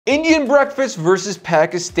Indian breakfast versus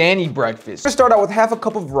Pakistani breakfast. We're gonna start out with half a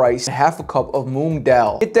cup of rice and half a cup of moong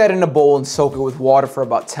dal. Get that in a bowl and soak it with water for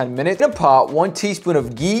about 10 minutes. In a pot, 1 teaspoon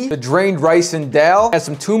of ghee, the drained rice and dal, add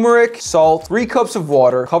some turmeric, salt, 3 cups of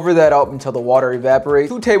water. Cover that up until the water evaporates.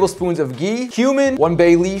 2 tablespoons of ghee, cumin, 1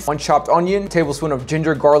 bay leaf, 1 chopped onion, tablespoon of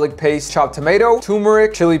ginger garlic paste, chopped tomato,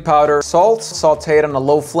 turmeric, chili powder, salt. Saute it on a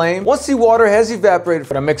low flame. Once the water has evaporated,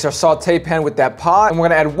 we're gonna mix our saute pan with that pot, and we're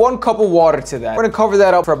gonna add 1 cup of water to that. We're gonna cover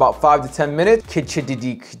that up for about 5 to 10 minutes.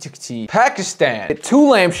 Pakistan. Get 2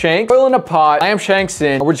 lamb shanks, oil in a pot, lamb shanks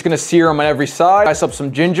in. We're just gonna sear them on every side. Dice up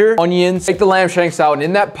some ginger, onions, take the lamb shanks out, and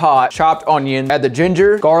in that pot, chopped onion, add the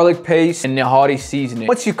ginger, garlic paste, and nihari seasoning.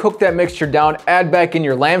 Once you cook that mixture down, add back in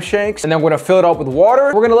your lamb shanks, and then we're gonna fill it up with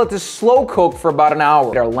water. We're gonna let this slow cook for about an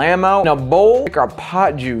hour. Get our lamb out in a bowl, take our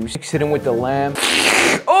pot juice, mix it in with the lamb.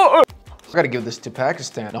 I gotta give this to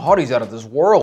Pakistan. Nihari's out of this world.